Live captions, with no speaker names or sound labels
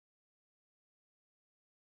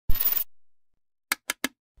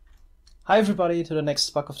Hi everybody to the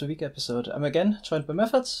next Bug of the Week episode. I'm again joined by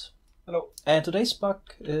Methods. Hello. And today's bug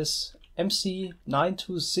is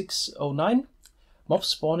MC92609, mob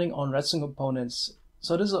spawning on redstone components.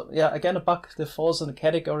 So this is again a bug that falls in the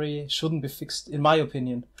category shouldn't be fixed in my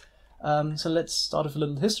opinion. So let's start with a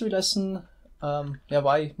little history lesson.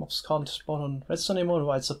 Why mobs can't spawn on redstone anymore and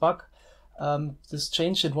why it's a bug. This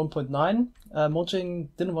changed in 1.9. Mojang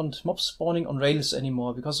didn't want mob spawning on rails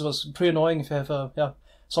anymore because it was pretty annoying if you have a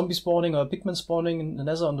zombie spawning or a pigman spawning in the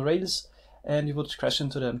nether on the rails and you would crash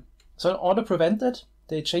into them. So in order to prevent that,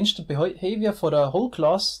 they changed the behavior for the whole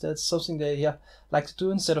class. That's something they like to do.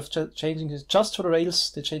 Instead of changing it just for the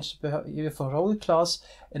rails, they changed the behavior for the whole class,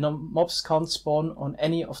 and mobs can't spawn on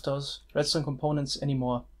any of those redstone components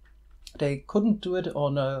anymore. They couldn't do it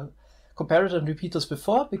on comparator and repeaters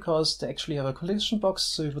before because they actually have a collision box,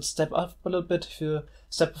 so you would step up a little bit if you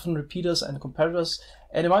step up on repeaters and comparators.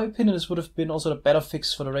 And in my opinion, this would have been also the better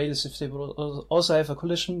fix for the rails if they would also have a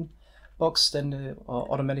collision box, then they are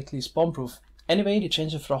automatically spawn proof. Anyway, they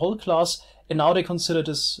changed it for the whole class, and now they consider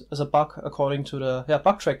this as a bug according to the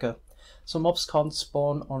bug tracker. So mobs can't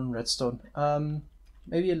spawn on redstone.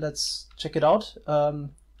 Maybe let's check it out.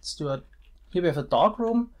 Let's do it. Here we have a dark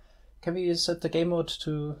room. Can we set the game mode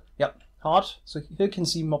to hard? So here you can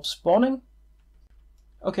see mobs spawning.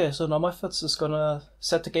 Okay, so now Methods is gonna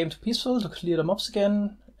set the game to peaceful to clear the mobs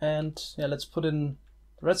again, and let's put in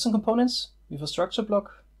the redstone components with a structure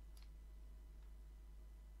block.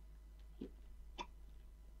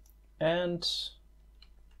 And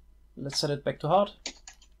let's set it back to hard.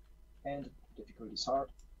 And difficulty is hard.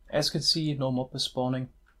 As you can see, no mob is spawning.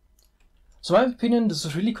 So in my opinion, this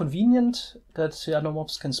is really convenient that no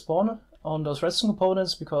mobs can spawn on those redstone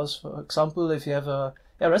components, because for example, if you have a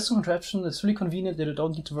redstone contraption, it's really convenient that you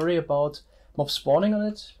don't need to worry about mob spawning on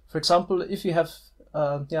it. For example, if you have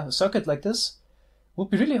a circuit like this, it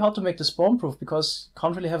would be really hard to make the spawn proof because you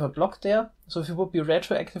can't really have a block there. So if you would be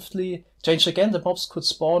retroactively changed again, the mobs could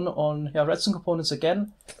spawn on redstone components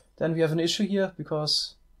again, then we have an issue here,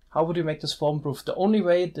 because how would you make the spawn proof? The only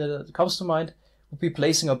way that comes to mind would be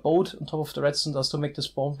placing a boat on top of the redstone dust to make the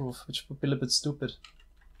spawn proof, which would be a little bit stupid.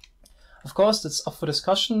 Of course, that's up for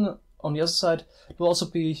discussion. On the other side, it will also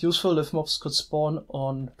be useful if mobs could spawn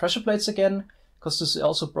on pressure plates again, because this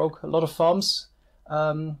also broke a lot of farms.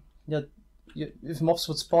 If mobs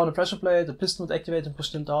would spawn a pressure plate, the piston would activate and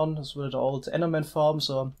push them down. This were the old Enderman farms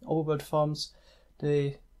or overworld farms.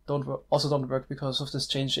 They don't work because of this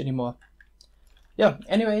change anymore.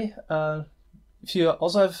 Anyway, if you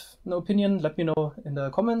also have an opinion, let me know in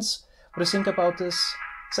the comments what you think about this.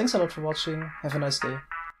 Thanks a lot for watching. Have a nice day.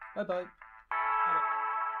 Bye bye.